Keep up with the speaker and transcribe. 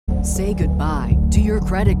Say goodbye to your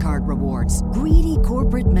credit card rewards. Greedy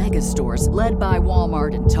corporate mega stores, led by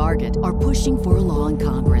Walmart and Target, are pushing for a law in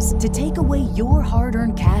Congress to take away your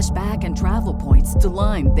hard-earned cash back and travel points to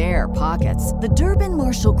line their pockets. The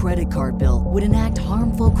Durbin-Marshall credit card bill would enact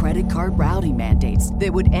harmful credit card routing mandates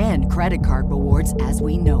that would end credit card rewards as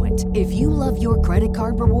we know it. If you love your credit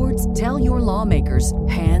card rewards, tell your lawmakers,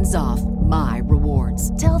 hands off my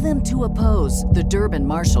rewards. Tell them to oppose the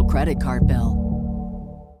Durbin-Marshall credit card bill.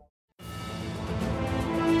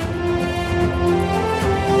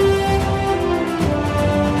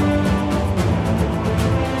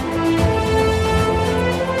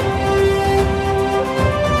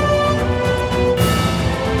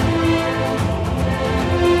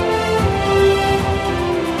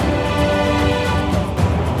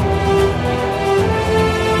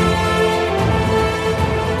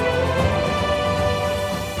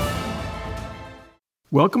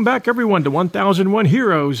 Welcome back, everyone, to 1001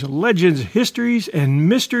 Heroes, Legends, Histories, and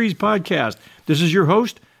Mysteries podcast. This is your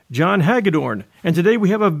host, John Hagedorn, and today we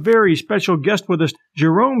have a very special guest with us,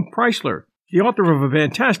 Jerome Preisler, the author of a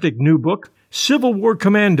fantastic new book, Civil War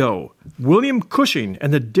Commando, William Cushing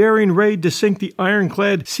and the Daring Raid to Sink the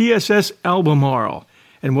Ironclad CSS Albemarle.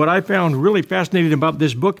 And what I found really fascinating about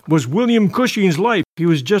this book was William Cushing's life. He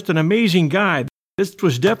was just an amazing guy. This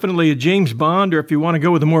was definitely a James Bond, or if you want to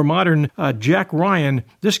go with a more modern Jack Ryan,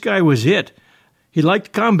 this guy was it. He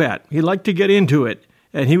liked combat. He liked to get into it.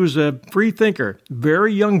 And he was a free thinker,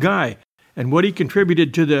 very young guy. And what he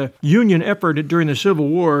contributed to the Union effort during the Civil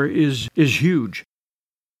War is huge.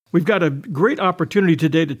 We've got a great opportunity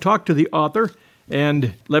today to talk to the author.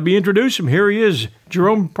 And let me introduce him. Here he is,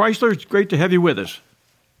 Jerome Preisler. It's great to have you with us.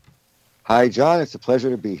 Hi, John. It's a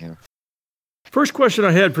pleasure to be here. First question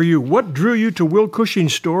I had for you, what drew you to Will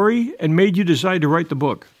Cushing's story and made you decide to write the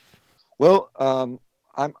book? Well,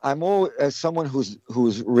 I'm all, as someone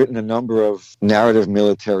who's written a number of narrative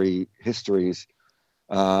military histories,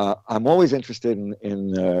 I'm always interested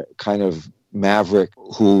in the kind of maverick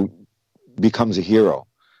who becomes a hero.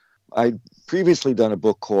 I'd previously done a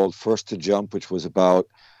book called First to Jump, which was about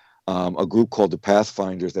a group called the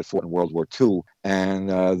Pathfinders that fought in World War II,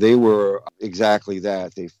 and they were exactly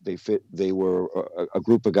that. They were a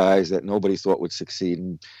group of guys that nobody thought would succeed,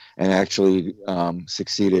 and actually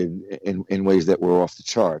succeeded in ways that were off the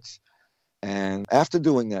charts. And after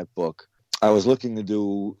doing that book, I was looking to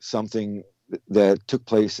do something that took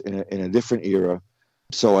place in a different era,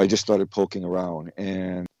 so I just started poking around,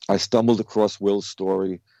 and I stumbled across Will's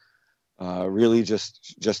story. Really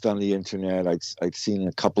just on the internet. I'd seen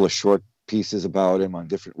a couple of short pieces about him on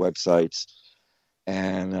different websites.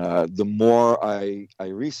 And the more I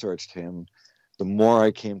researched him, the more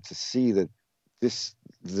I came to see that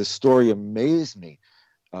the story amazed me.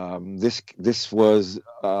 This was,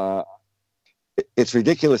 it's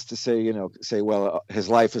ridiculous to say, well, his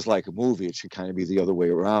life is like a movie. It should kind of be the other way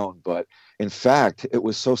around. But in fact, it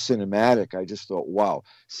was so cinematic. I just thought, wow,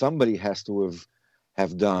 somebody has to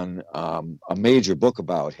have done a major book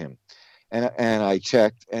about him. And I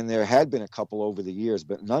checked, and there had been a couple over the years,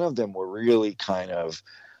 but none of them were really kind of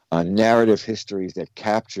narrative histories that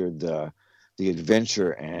captured the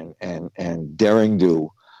adventure and daring do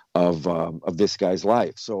of this guy's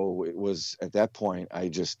life. So it was at that point I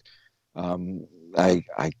just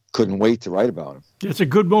I couldn't wait to write about him. It's a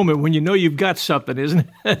good moment when you know you've got something, isn't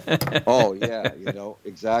it? Oh yeah,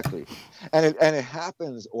 exactly. And it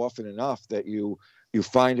happens often enough that you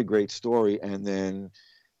find a great story, and then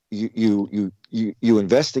you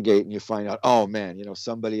investigate and you find out, oh man,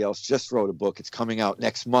 somebody else just wrote a book. It's coming out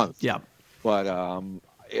next month. Yeah. But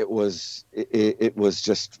it was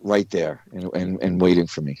just right there and waiting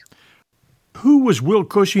for me. Who was Will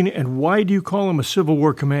Cushing, and why do you call him a Civil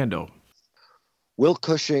War commando? Will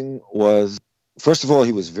Cushing was, first of all,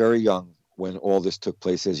 he was very young when all this took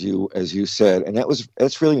place, as you said, and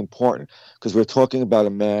that's really important, because we're talking about a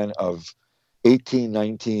man of 18,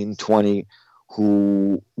 19, 20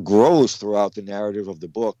 who grows throughout the narrative of the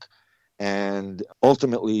book and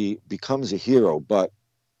ultimately becomes a hero. But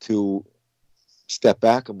to step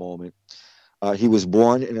back a moment, he was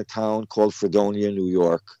born in a town called Fredonia, New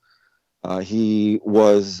York. He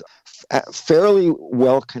was fairly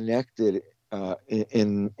well connected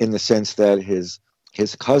in the sense that his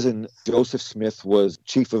cousin Joseph Smith was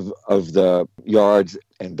chief of the yards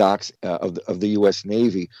and docks of the U.S.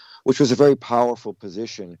 Navy, which was a very powerful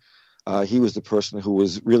position. He was the person who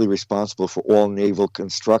was really responsible for all naval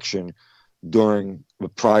construction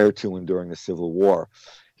prior to and during the Civil War.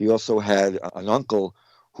 He also had an uncle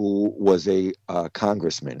who was a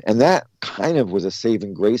congressman, and that kind of was a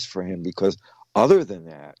saving grace for him, because Other than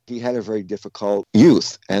that, he had a very difficult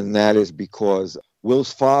youth, and that is because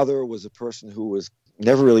Will's father was a person who was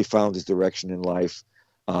never really found his direction in life,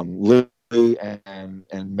 literally and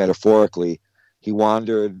metaphorically. He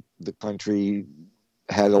wandered the country,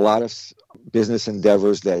 had a lot of business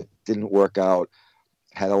endeavors that didn't work out,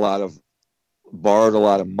 had a lot of borrowed a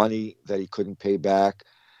lot of money that he couldn't pay back,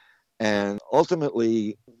 and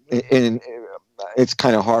ultimately, it's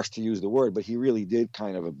kind of harsh to use the word, but he really did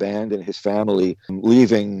kind of abandon his family,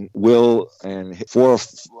 leaving Will and 4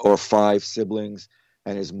 or 5 siblings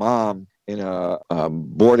and his mom in a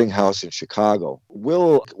boarding house in Chicago.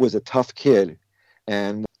 Will was a tough kid,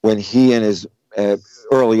 and when he and his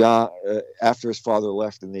early on, after his father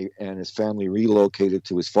left and his family relocated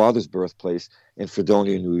to his father's birthplace in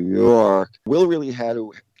Fredonia, New York, Will really had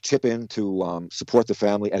to chip in to support the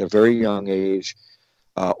family at a very young age.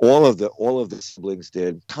 All of the siblings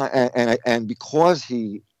did, and because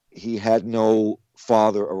he had no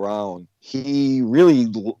father around, he really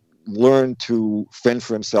learned to fend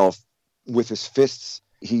for himself with his fists.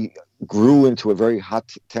 He grew into a very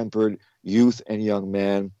hot-tempered youth and young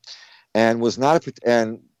man, and was not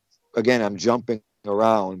and again, I'm jumping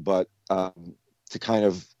around, but to kind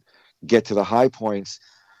of get to the high points,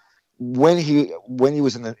 when he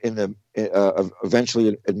was in the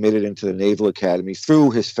eventually admitted into the Naval Academy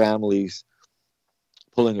through his family's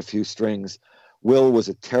pulling a few strings, Will was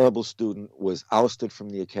a terrible student, was ousted from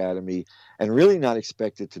the academy, and really not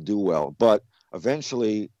expected to do well. But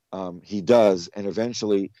eventually he does, and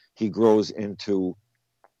eventually he grows into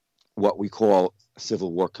what we call a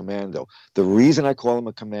Civil War commando. The reason I call him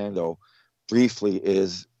a commando, briefly,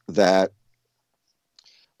 is that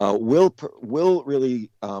Will really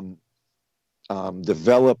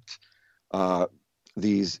developed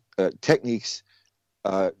these techniques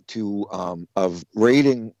of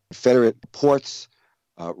raiding Confederate ports,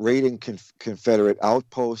 raiding Confederate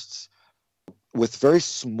outposts with very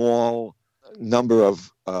small number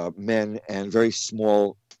of men and very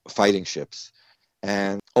small fighting ships.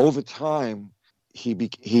 And over time, he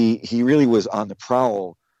really was on the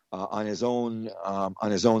prowl, on his own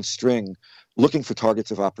string, looking for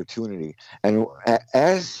targets of opportunity. And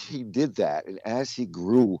as he did that, and as he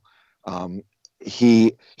grew,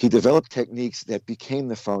 he developed techniques that became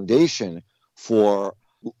the foundation for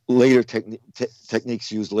later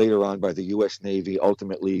techniques used later on by the U.S. Navy,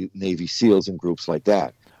 ultimately Navy SEALs and groups like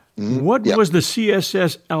that. Mm-hmm. What was the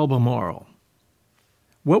CSS Albemarle?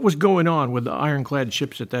 What was going on with the ironclad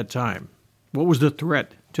ships at that time? What was the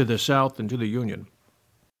threat to the South and to the Union?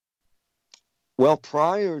 Well,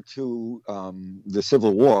 prior to the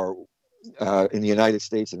Civil War in the United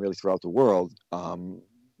States and really throughout the world,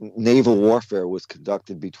 naval warfare was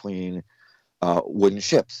conducted between wooden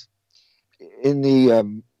ships. In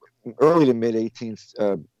the early to mid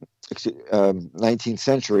 19th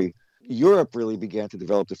century, Europe really began to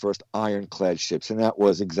develop the first ironclad ships, and that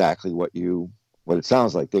was exactly what it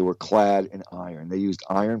sounds like. They were clad in iron. They used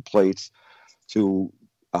iron plates to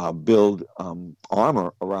build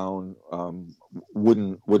armor around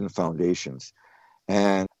wooden foundations.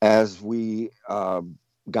 And as we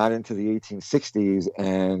got into the 1860s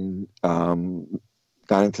and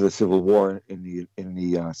got into the Civil War in the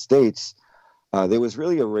States, there was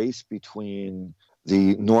really a race between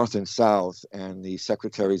the North and South and the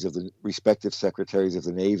respective secretaries of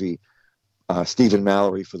the Navy, Stephen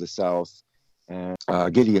Mallory for the South and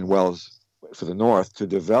Gideon Welles for the North, to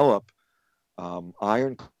develop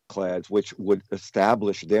ironclads which would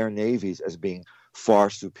establish their navies as being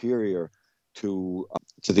far superior to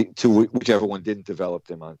whichever one didn't develop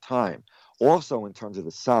them on time. Also, in terms of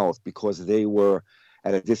the South, because they were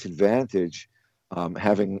at a disadvantage,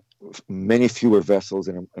 having many fewer vessels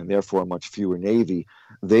and therefore a much fewer navy,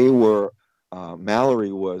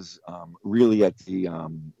 Mallory was really at the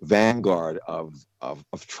vanguard of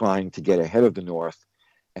trying to get ahead of the North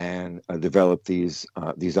and develop these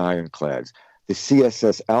ironclads. The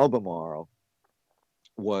CSS Albemarle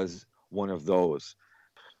was one of those.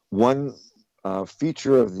 One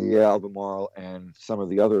feature of the Albemarle and some of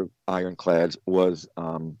the other ironclads was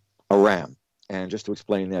a ram. And just to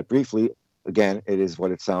explain that briefly, again, it is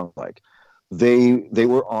what it sounds like. They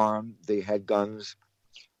were armed, they had guns,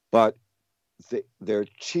 but their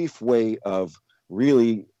chief way of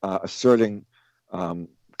really asserting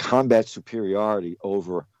combat superiority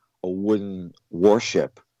over a wooden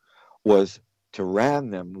warship was to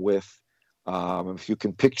ram them with, if you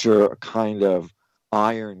can picture a kind of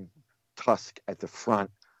iron tusk at the front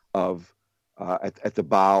of, at the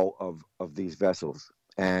bow of these vessels.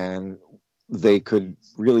 And they could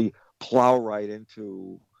really plow right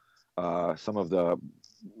into some of the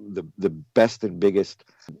best and biggest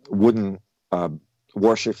wooden uh,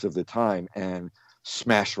 warships of the time and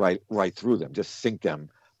smash right through them, just sink them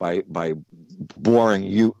by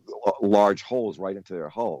boring large holes right into their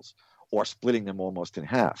hulls or splitting them almost in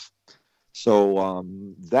half. So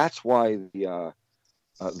that's why the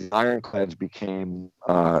ironclads became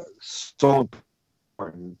so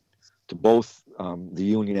important to both the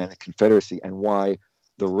Union and the Confederacy, and why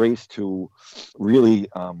the race to really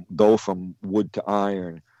go from wood to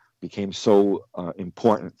iron became so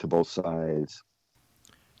important to both sides.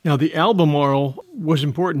 Now, the Albemarle was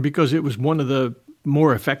important because it was one of the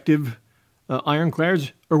more effective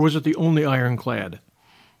ironclads, or was it the only ironclad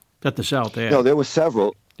that the South had? No, there were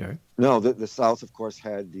several. Okay. No, the South, of course,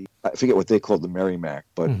 had I forget what they called the Merrimack,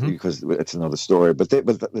 but because it's another story. But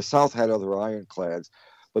the South had other ironclads.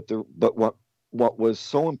 But what was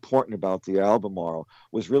so important about the Albemarle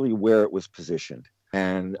was really where it was positioned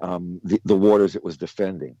and the waters it was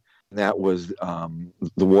defending. And that was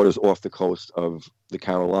the waters off the coast of the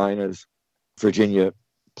Carolinas, Virginia,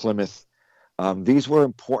 Plymouth. These were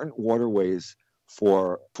important waterways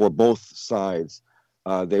for both sides.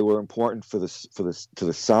 They were important to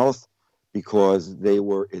the South because they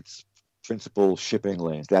were its principal shipping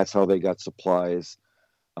lanes. That's how they got supplies,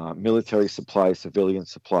 military supplies, civilian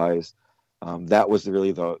supplies. That was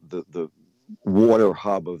really the water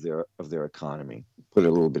hub of their economy. Put it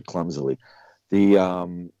a little bit clumsily.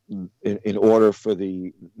 In order for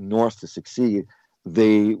the North to succeed,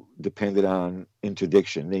 they depended on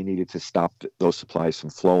interdiction. They needed to stop those supplies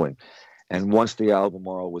from flowing, and once the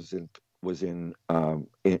Albemarle was in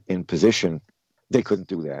position, they couldn't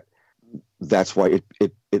do that. That's why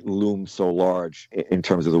it loomed so large in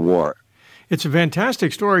terms of the war. It's a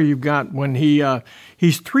fantastic story you've got when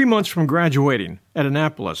he's 3 months from graduating at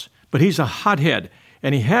Annapolis, but he's a hothead,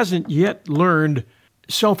 and he hasn't yet learned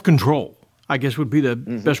self-control, I guess would be the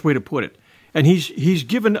best way to put it. And he's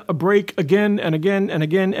given a break again and again and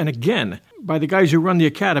again and again by the guys who run the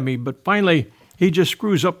academy, but finally he just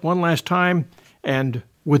screws up one last time, and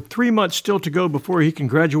with 3 months still to go before he can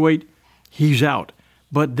graduate, he's out.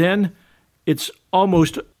 But then it's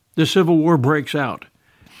almost the Civil War breaks out.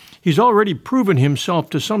 He's already proven himself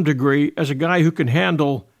to some degree as a guy who can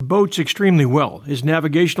handle boats extremely well. His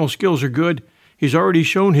navigational skills are good. He's already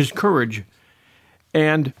shown his courage.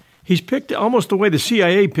 And he's picked almost the way the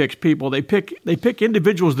CIA picks people. They pick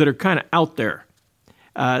individuals that are kind of out there,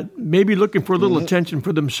 maybe looking for a little attention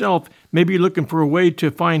for themselves, maybe looking for a way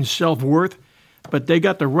to find self-worth, but they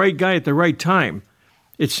got the right guy at the right time,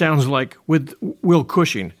 it sounds like, with Will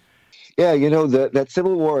Cushing. Yeah, that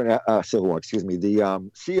Civil War,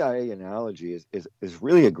 the CIA analogy is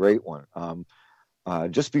really a great one.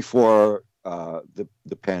 Just before the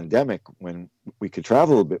pandemic, when we could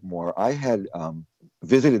travel a bit more, I had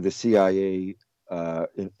visited the CIA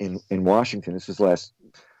in Washington. This was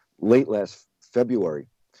late last February,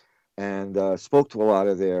 and spoke to a lot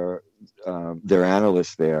of their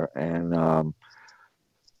analysts there. And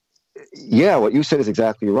what you said is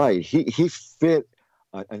exactly right. He fit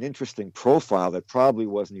an interesting profile that probably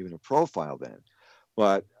wasn't even a profile then.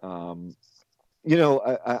 But I'm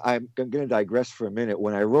going to digress for a minute.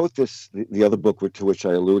 When I wrote the other book to which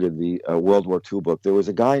I alluded, the World War II book, there was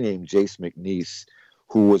a guy named Jace McNeese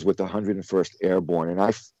who was with the 101st Airborne, and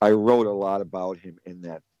I wrote a lot about him in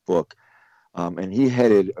that book. And he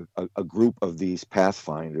headed a group of these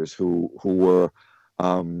pathfinders who were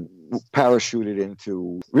parachuted in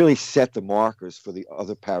to really set the markers for the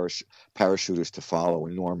other parachuters to follow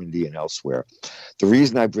in Normandy and elsewhere. The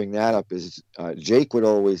reason I bring that up is Jake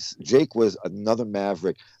was another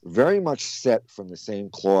maverick, very much set from the same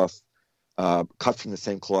cloth, cut from the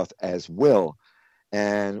same cloth as Will.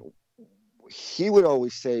 And he would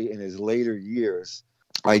always say in his later years,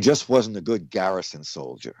 I just wasn't a good garrison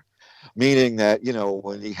soldier, meaning that,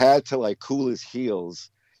 when he had to cool his heels,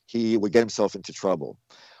 he would get himself into trouble.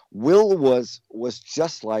 Will was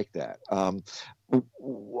just like that.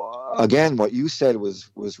 Again, what you said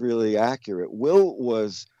was really accurate.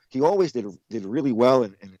 Will he always did really well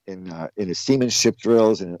in his seamanship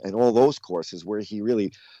drills and all those courses. Where he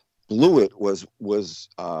really blew it was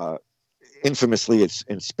infamously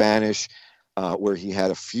in Spanish, where he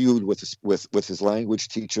had a feud with his language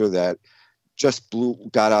teacher that just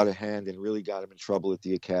got out of hand and really got him in trouble at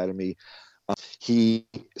the academy. He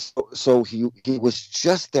was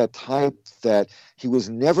just that type that he was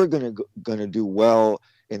never going to do well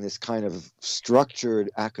in this kind of structured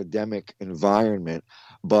academic environment,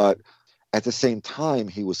 but at the same time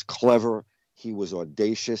he was clever, he was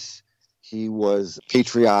audacious, he was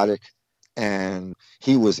patriotic, and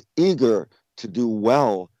he was eager to do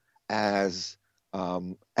well as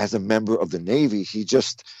a member of the Navy. He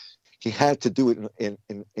just he had to do it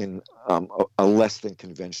in a less than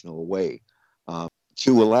conventional way.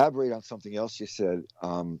 To elaborate on something else you said,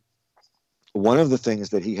 one of the things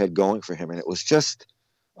that he had going for him, and it was just,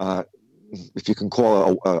 if you can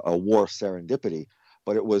call it a war serendipity,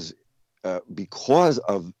 but it was because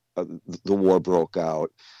of the war broke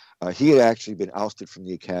out. He had actually been ousted from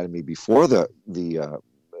the academy before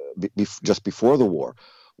just before the war.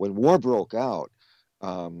 When war broke out,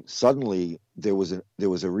 suddenly there was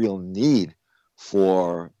a real need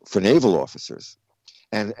for naval officers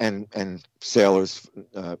and sailors,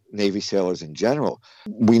 Navy sailors in general.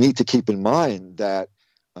 We need to keep in mind that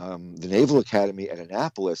the Naval Academy at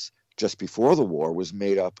Annapolis, just before the war, was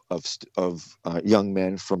made up of young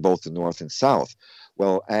men from both the North and South.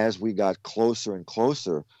 Well, as we got closer and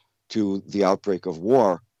closer to the outbreak of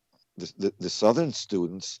war, the Southern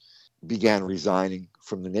students began resigning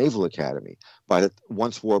from the Naval Academy.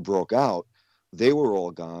 Once war broke out, they were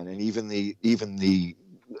all gone, and even the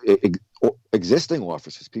existing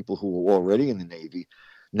officers, people who were already in the Navy,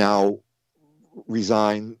 now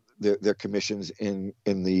resign their commissions in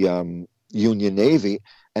the Union Navy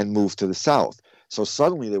and moved to the South. So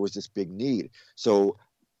suddenly there was this big need. So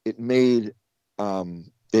it made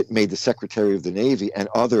the Secretary of the Navy and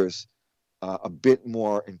others a bit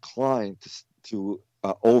more inclined to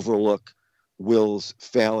overlook Will's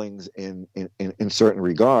failings in certain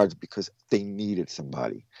regards, because they needed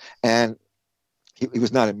somebody. And he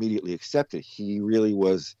was not immediately accepted. He really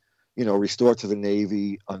was, restored to the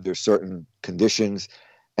Navy under certain conditions,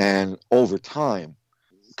 and over time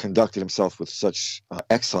conducted himself with such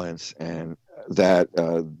excellence, and that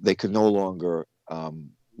they could no longer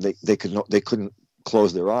they couldn't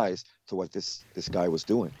close their eyes to what this guy was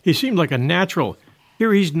doing. He seemed like a natural.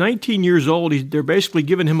 Here he's 19 years old. They're basically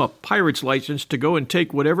giving him a pirate's license to go and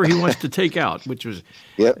take whatever he wants to take out, which was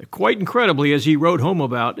quite incredibly, as he wrote home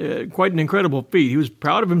about, quite an incredible feat. He was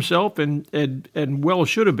proud of himself and well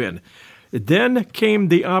should have been. Then came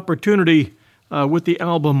the opportunity with the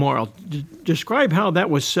Albemarle. Describe how that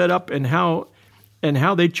was set up and how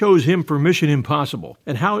they chose him for Mission Impossible,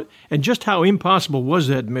 and just how impossible was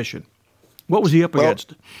that mission? What was he up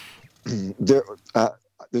against?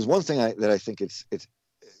 There's one thing that I think it's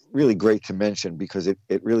really great to mention, because it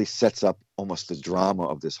really sets up almost the drama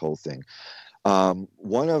of this whole thing.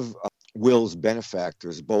 One of Will's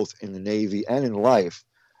benefactors, both in the Navy and in life,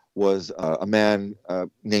 was a man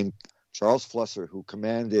named Charles Flusser, who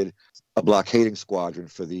commanded a blockading squadron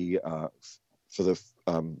for the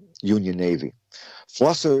Union Navy.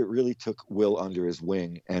 Flusser really took Will under his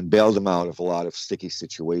wing and bailed him out of a lot of sticky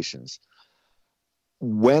situations.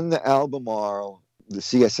 When the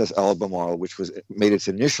CSS Albemarle, which made its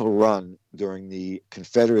initial run during the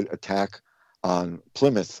Confederate attack on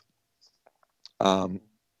Plymouth, Flusser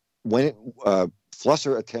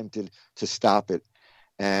attempted to stop it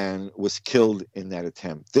and was killed in that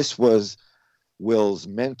attempt. This was Will's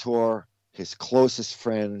mentor, his closest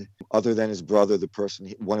friend, other than his brother,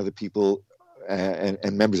 one of the people and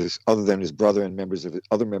members of other than his brother and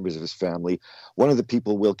other members of his family, one of the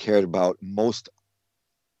people Will cared about most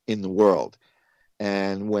in the world.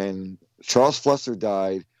 And when Charles Flusser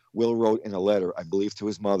died, Will wrote in a letter, I believe to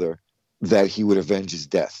his mother, that he would avenge his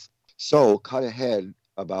death. So, cut ahead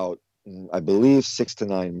about, I believe, 6 to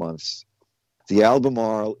 9 months. The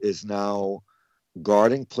Albemarle is now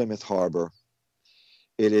guarding Plymouth Harbor.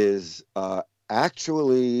 It is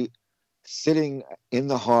actually sitting in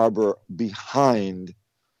the harbor behind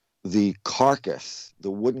the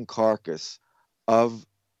wooden carcass of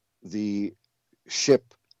the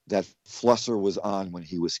ship that Flusser was on when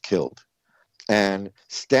he was killed. And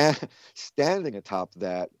standing atop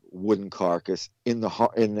that wooden carcass in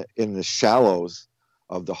the shallows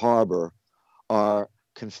of the harbor are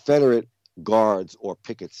Confederate guards, or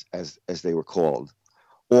pickets as they were called.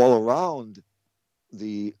 All around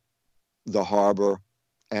the harbor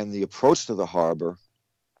and the approach to the harbor,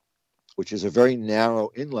 which is a very narrow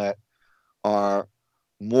inlet, are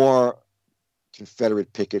more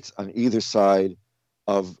Confederate pickets on either side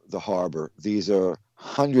of the harbor. These are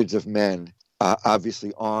hundreds of men,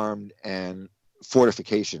 obviously armed, and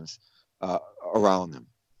fortifications around them.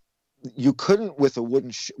 You couldn't, with a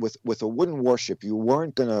wooden warship, you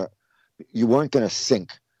weren't gonna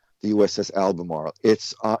sink the USS Albemarle.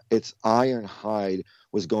 Its iron hide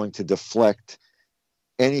was going to deflect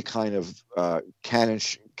any kind of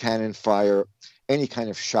cannon fire, any kind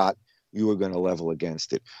of shot you were going to level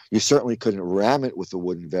against it. You certainly couldn't ram it with a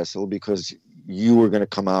wooden vessel, because you were going to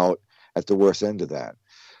come out at the worst end of that.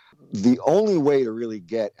 The only way to really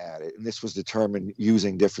get at it, and this was determined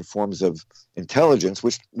using different forms of intelligence,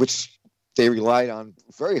 which they relied on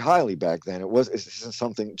very highly back then, this isn't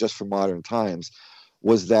something just for modern times,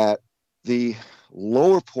 was that the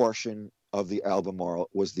lower portion of the Albemarle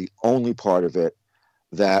was the only part of it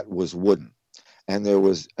that was wooden. And there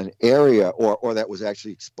was an area, or that was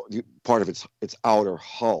actually part of its outer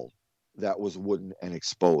hull that was wooden and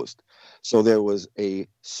exposed. So there was a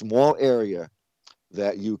small area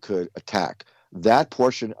that you could attack. That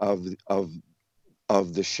portion of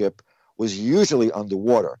the ship was usually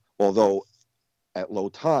underwater, although at low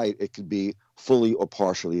tide it could be fully or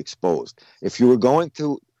partially exposed. If you were going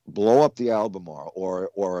to blow up the Albemarle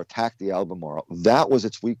or attack the Albemarle, that was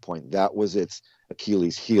its weak point. That was its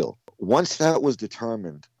Achilles heel. Once that was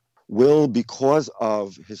determined, Will, because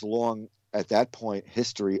of his long, at that point,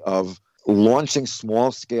 history of launching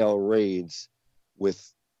small-scale raids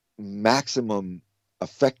with maximum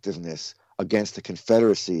effectiveness against the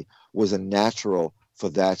Confederacy, was a natural for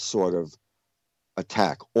that sort of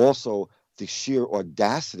attack. Also, the sheer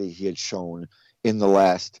audacity he had shown in the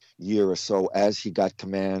last year or so as he got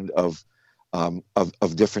command of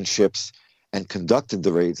different ships and conducted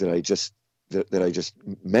the raids that I just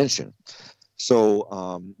mentioned.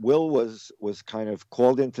 So Will was kind of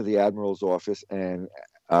called into the admiral's office and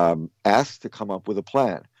asked to come up with a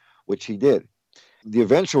plan, which he did. The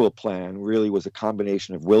eventual plan really was a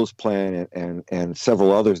combination of Will's plan and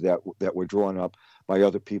several others that were drawn up by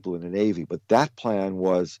other people in the Navy. But that plan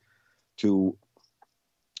was to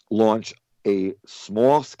launch a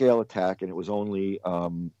small-scale attack, and it was only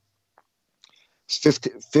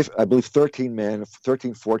 13 men,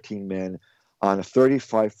 14 men on a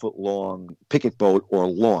 35-foot-long picket boat or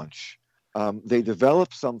launch. They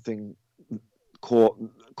developed something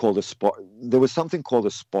called a spar. There was something called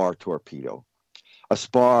a spar torpedo. A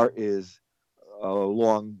spar is a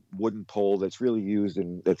long wooden pole that's really used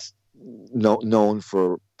and that's known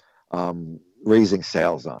for raising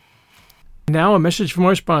sails on. Now a message from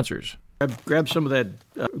our sponsors. Grab some of that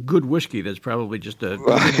good whiskey that's probably just a...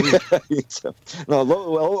 No,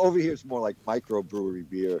 well, over here it's more like microbrewery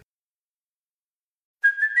beer.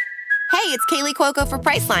 Hey, it's Kaylee Cuoco for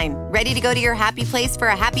Priceline. Ready to go to your happy place for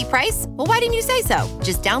a happy price? Well, why didn't you say so?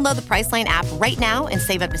 Just download the Priceline app right now and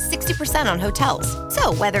save up to 60% on hotels.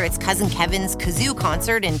 So whether it's Cousin Kevin's Kazoo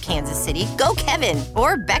Concert in Kansas City, go Kevin,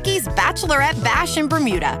 or Becky's Bachelorette Bash in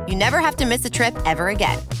Bermuda, you never have to miss a trip ever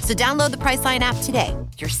again. So download the Priceline app today.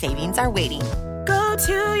 Your savings are waiting. Go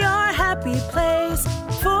to your happy place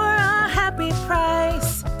for a happy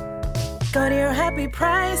price. Go to your happy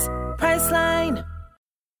price, Priceline.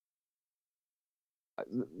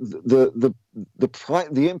 The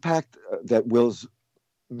impact that Will's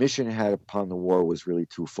mission had upon the war was really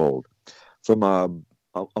twofold. From a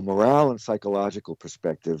morale and psychological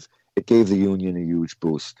perspective, it gave the Union a huge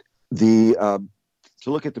boost. To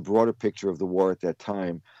look at the broader picture of the war at that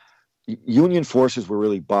time, Union forces were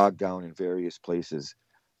really bogged down in various places,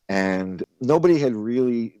 and nobody had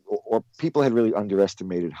really, or people had really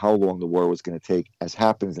underestimated how long the war was going to take, as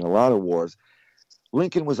happens in a lot of wars.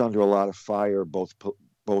 Lincoln was under a lot of fire, both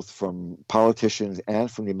from politicians and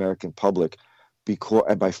from the American public.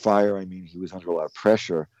 And by fire, I mean he was under a lot of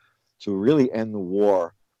pressure to really end the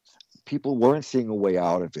war. People weren't seeing a way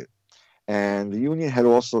out of it. And the Union had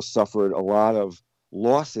also suffered a lot of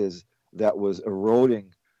losses that was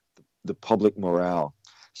eroding the public morale.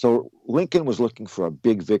 So Lincoln was looking for a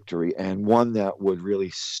big victory, and one that would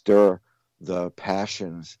really stir the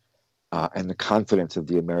passions and the confidence of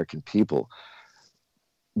the American people.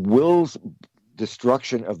 Will's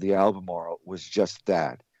destruction of the Albemarle was just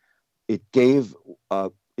that. It gave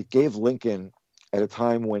Lincoln, at a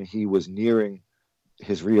time when he was nearing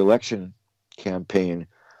his re-election campaign,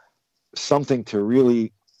 something to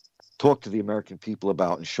really talk to the American people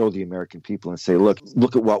about and show the American people and say,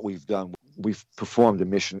 look at what we've done. We've performed a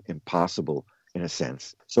mission impossible, in a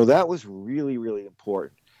sense. So that was really, really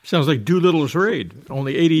important. Sounds like Doolittle's raid,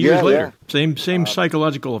 only 80 years later. Yeah. Same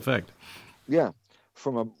psychological effect. Yeah.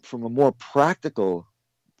 From a more practical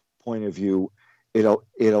point of view, it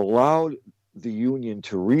allowed the Union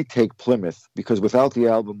to retake Plymouth, because without the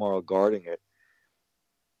Albemarle guarding it,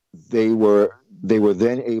 they were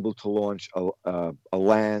then able to launch a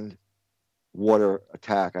land water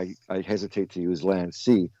attack. I hesitate to use land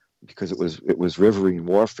sea because it was riverine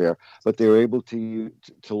warfare, but they were able to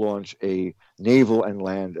launch a naval and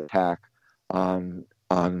land attack on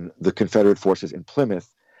the Confederate forces in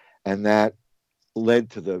Plymouth, and that led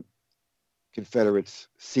to the Confederates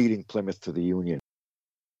ceding Plymouth to the Union.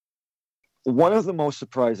 One of the most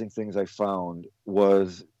surprising things I found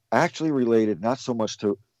was actually related not so much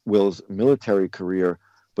to Will's military career,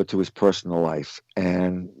 but to his personal life.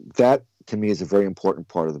 And that, to me, is a very important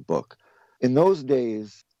part of the book. In those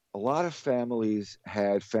days, a lot of families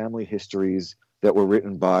had family histories that were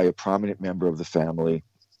written by a prominent member of the family,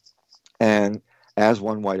 and as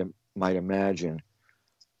one might imagine,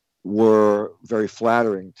 were very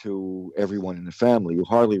flattering to everyone in the family. You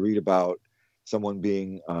hardly read about someone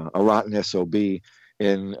being a rotten SOB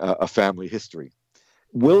in a family history.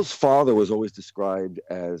 Will's father was always described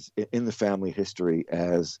as, in the family history,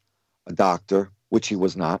 as a doctor, which he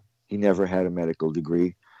was not. He never had a medical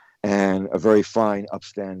degree, and a very fine,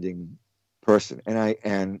 upstanding person.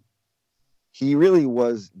 And he really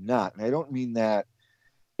was not. And I don't mean that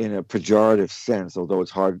in a pejorative sense, although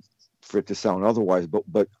it's hard for it to sound otherwise.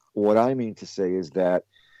 But what I mean to say is that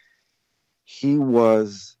he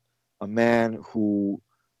was a man who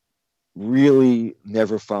really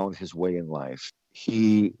never found his way in life.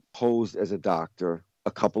 He posed as a doctor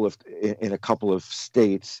in a couple of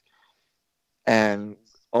states, and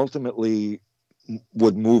ultimately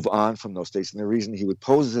would move on from those states. And the reason he would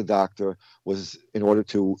pose as a doctor was in order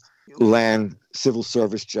to land civil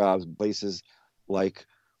service jobs, places like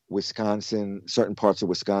Wisconsin, certain parts of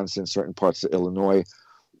Wisconsin, certain parts of Illinois,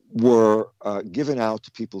 were given out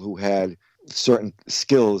to people who had certain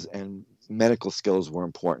skills, and medical skills were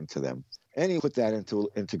important to them. And he put that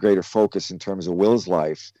into greater focus in terms of Will's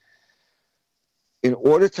life. In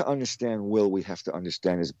order to understand Will, we have to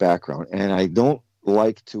understand his background. And I don't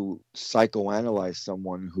like to psychoanalyze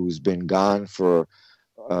someone who's been gone for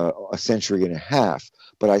a century and a half,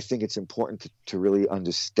 but I think it's important to really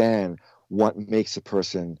understand what makes a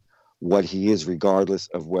person what he is, regardless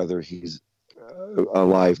of whether he's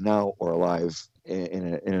alive now or alive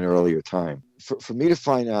in an earlier time. For me to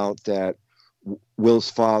find out that Will's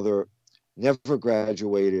father never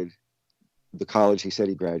graduated the college he said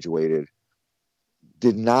he graduated,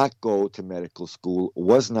 did not go to medical school,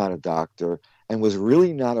 was not a doctor, and was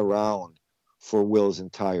really not around for Will's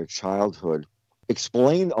entire childhood,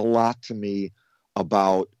 explained a lot to me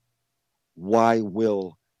about why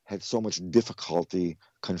Will had so much difficulty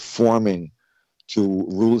conforming to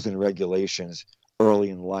rules and regulations early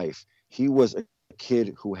in life. He was a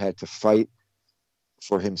kid who had to fight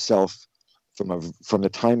for himself from the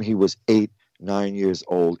time he was 8-9 years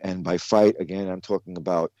old. And by fight, again, I'm talking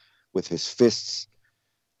about with his fists,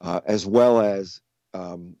 as well as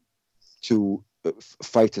to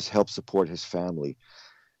fight to help support his family.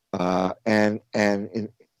 And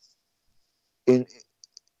in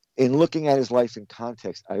looking at his life in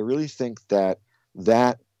context, I really think that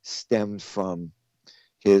stemmed from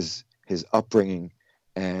his upbringing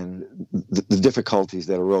and the difficulties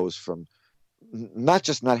that arose from not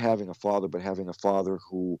just not having a father, but having a father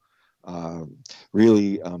who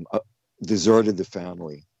really deserted the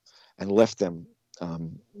family and left them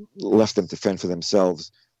to fend for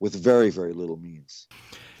themselves with very, very little means.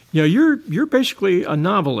 Yeah, you're basically a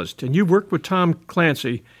novelist, and you've worked with Tom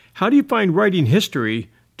Clancy. How do you find writing history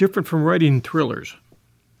different from writing thrillers?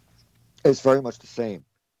 It's very much the same.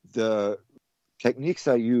 The techniques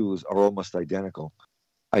I use are almost identical.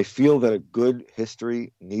 I feel that a good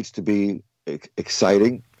history needs to be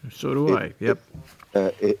exciting. So do I. Yep.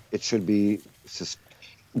 It should be.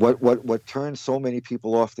 What turns so many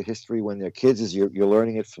people off the history when they're kids is you're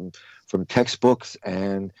learning it from textbooks,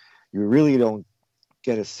 and you really don't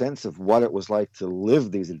get a sense of what it was like to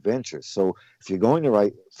live these adventures. So if you're going to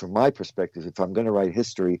write, from my perspective, if I'm going to write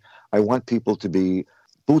history, I want people to be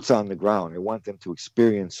boots on the ground. I want them to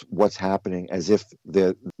experience what's happening as if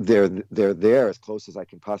they're there as close as I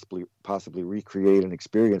can possibly recreate an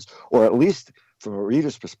experience, or at least from a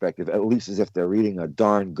reader's perspective, at least as if they're reading a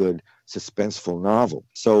darn good suspenseful novel.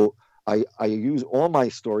 So I use all my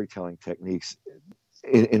storytelling techniques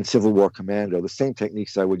in Civil War Commando, the same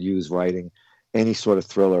techniques I would use writing any sort of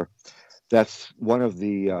thriller. That's one of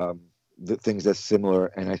the things that's similar.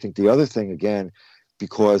 And I think the other thing, again,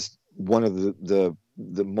 because one of the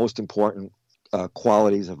most important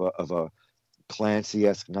qualities of a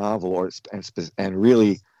Clancy-esque novel, and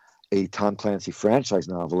really a Tom Clancy franchise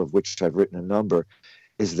novel, of which I've written a number,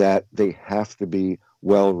 is that they have to be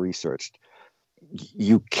well researched.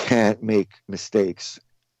 You can't make mistakes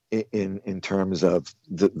in terms of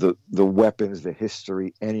the weapons, the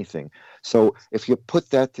history, anything. So if you put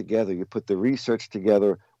that together, you put the research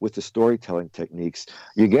together with the storytelling techniques,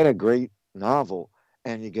 you get a great novel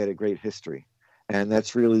and you get a great history. And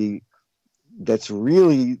that's really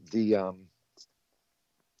the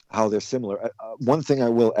how they're similar. One thing I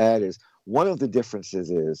will add is one of the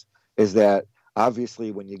differences is that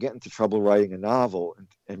obviously when you get into trouble writing a novel,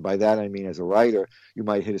 and by that I mean as a writer, you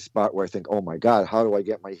might hit a spot where I think, oh my God, how do I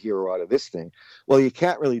get my hero out of this thing? Well, you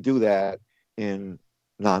can't really do that in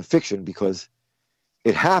nonfiction because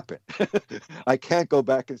it happened. I can't go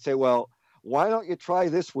back and say, well, why don't you try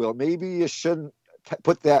this, Will? Maybe you shouldn't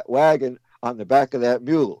put that wagon on the back of that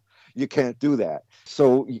mule. You can't do that.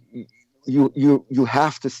 So you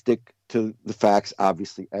have to stick to the facts,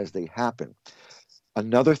 obviously, as they happen.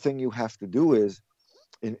 Another thing you have to do is,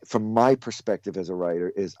 from my perspective as a writer,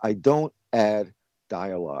 is I don't add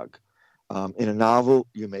dialogue. In a novel,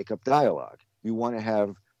 you make up dialogue. You want to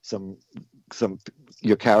have some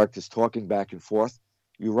your characters talking back and forth.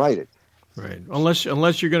 You write it. Right. Unless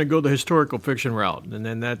you're going to go the historical fiction route, and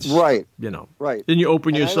then that's right. Right. Then you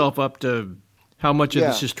open yourself up to how much of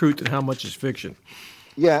this is truth and how much is fiction.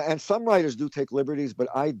 Yeah, and some writers do take liberties, but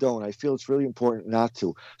I don't. I feel it's really important not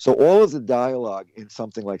to. So all of the dialogue in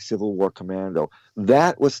something like Civil War Commando,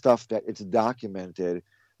 that was stuff that it's documented.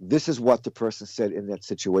 This is what the person said in that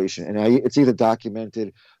situation, and it's either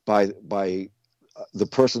documented by the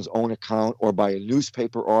person's own account or by a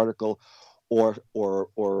newspaper article,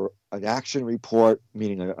 or an action report,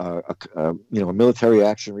 meaning a military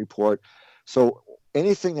action report. So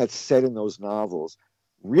anything that's said in those novels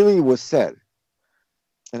really was said.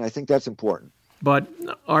 And I think that's important. But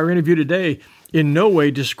our interview today in no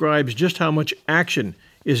way describes just how much action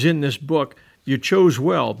is in this book. You chose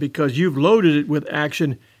well because you've loaded it with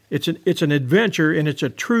action. It's an adventure, and it's a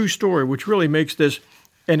true story, which really makes this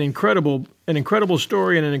an incredible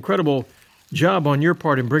story and an incredible job on your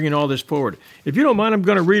part in bringing all this forward. If you don't mind, I'm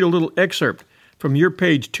going to read a little excerpt from your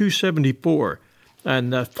page 274.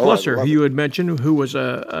 And Flusser, who you had mentioned, who was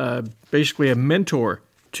basically a mentor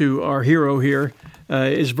to our hero here,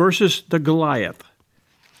 is versus the Goliath.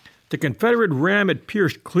 The Confederate ram had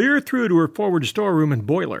pierced clear through to her forward storeroom and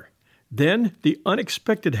boiler. Then the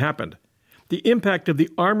unexpected happened. The impact of the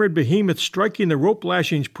armored behemoth striking the rope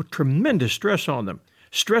lashings put tremendous stress on them.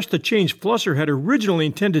 Stress the chains Flusser had originally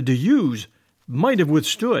intended to use might have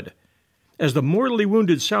withstood. As the mortally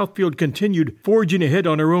wounded Southfield continued forging ahead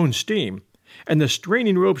on her own steam, and the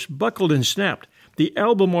straining ropes buckled and snapped, the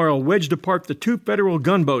Albemarle wedged apart the two Federal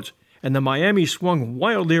gunboats, and the Miami swung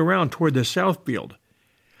wildly around toward the Southfield.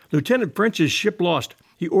 Lieutenant French's ship lost,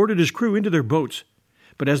 he ordered his crew into their boats.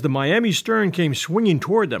 But as the Miami's stern came swinging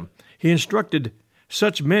toward them, he instructed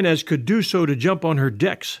such men as could do so to jump on her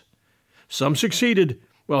decks. Some succeeded,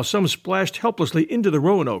 while some splashed helplessly into the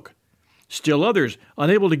Roanoke. Still others,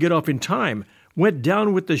 unable to get off in time, went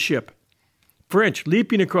down with the ship. French,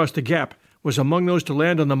 leaping across the gap, was among those to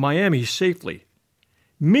land on the Miami safely.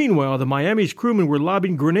 Meanwhile, the Miami's crewmen were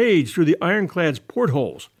lobbing grenades through the ironclad's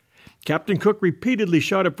portholes. Captain Cook repeatedly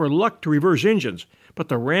shouted for luck to reverse engines, but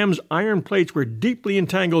the ram's iron plates were deeply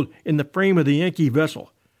entangled in the frame of the Yankee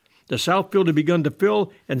vessel. The Southfield had begun to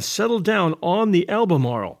fill and settle down on the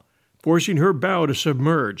Albemarle, forcing her bow to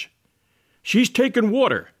submerge. "She's taken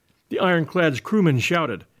water," the ironclad's crewmen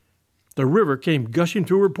shouted. The river came gushing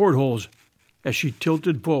through her portholes as she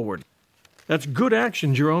tilted forward. That's good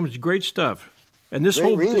action, Jerome. It's great stuff. And this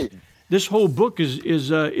whole book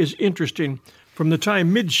is interesting. From the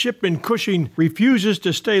time Midshipman Cushing refuses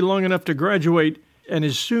to stay long enough to graduate and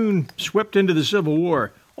is soon swept into the Civil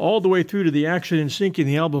War, all the way through to the action in sinking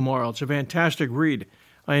the Albemarle. It's a fantastic read.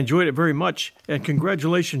 I enjoyed it very much, and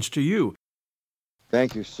congratulations to you.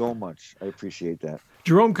 Thank you so much. I appreciate that.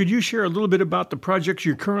 Jerome, could you share a little bit about the projects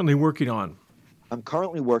you're currently working on? I'm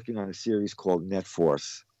currently working on a series called Net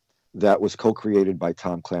Force that was co-created by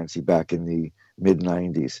Tom Clancy back in the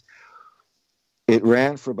mid-90s. It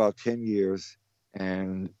ran for about 10 years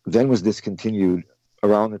and then was discontinued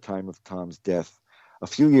around the time of Tom's death. A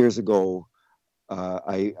few years ago,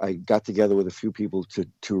 I got together with a few people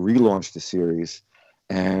to relaunch the series,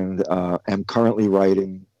 and am currently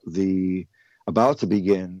about to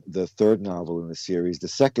begin the third novel in the series. The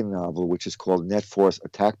second novel, which is called Net Force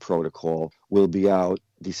Attack Protocol, will be out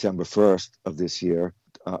December 1st of this year.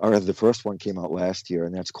 Or the first one came out last year,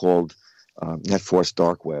 and that's called Net Force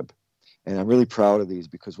Dark Web. And I'm really proud of these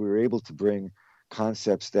because we were able to bring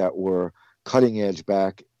concepts that were cutting edge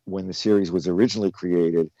back when the series was originally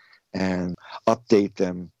created and update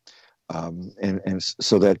them and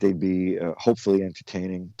so that they'd be hopefully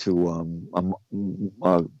entertaining to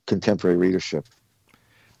contemporary readership.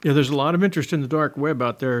 Yeah, there's a lot of interest in the dark web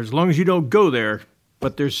out there, as long as you don't go there.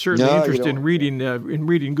 But there's certainly interest in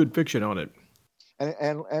reading good fiction on it.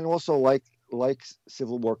 And also like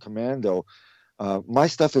Civil War Commando, my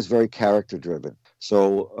stuff is very character driven.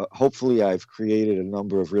 So hopefully I've created a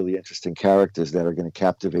number of really interesting characters that are going to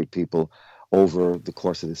captivate people over the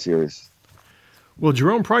course of the series. Well,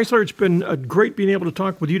 Jerome Preisler, it's been great being able to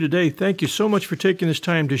talk with you today. Thank you so much for taking this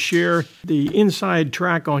time to share the inside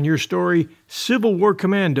track on your story, Civil War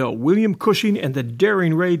Commando, William Cushing and the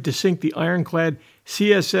Daring Raid to Sink the Ironclad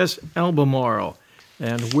CSS Albemarle.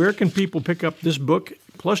 And where can people pick up this book,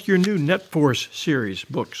 plus your new Net Force series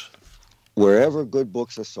books. Wherever good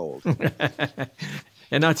books are sold.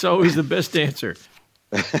 And that's always the best answer.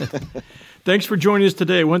 Thanks for joining us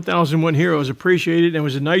today, 1001 Heroes. Appreciate it. And it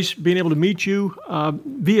was nice being able to meet you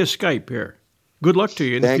via Skype here. Good luck to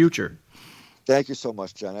you in the future. Thank you so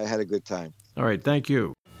much, John. I had a good time. All right. Thank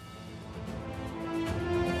you.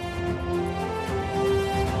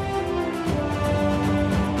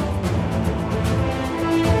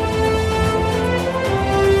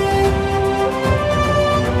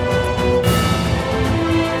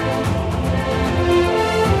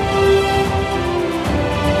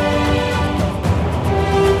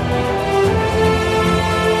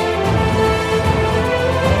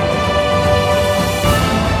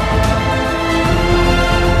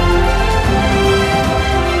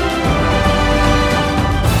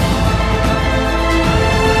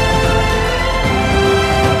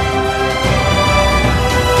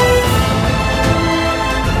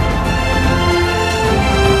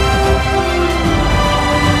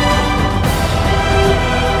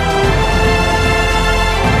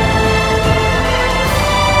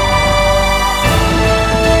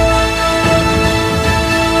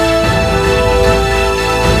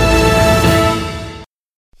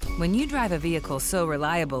 When you drive a vehicle so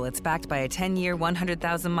reliable it's backed by a 10-year,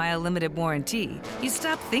 100,000-mile limited warranty, you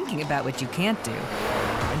stop thinking about what you can't do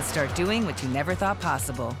and start doing what you never thought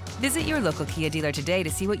possible. Visit your local Kia dealer today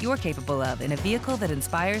to see what you're capable of in a vehicle that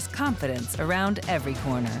inspires confidence around every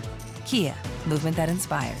corner. Kia, movement that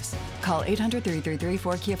inspires. Call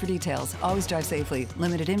 800-333-4KIA for details. Always drive safely.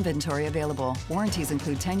 Limited inventory available. Warranties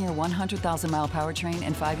include 10-year, 100,000-mile powertrain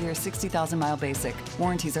and 5-year, 60,000-mile basic.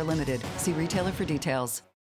 Warranties are limited. See retailer for details.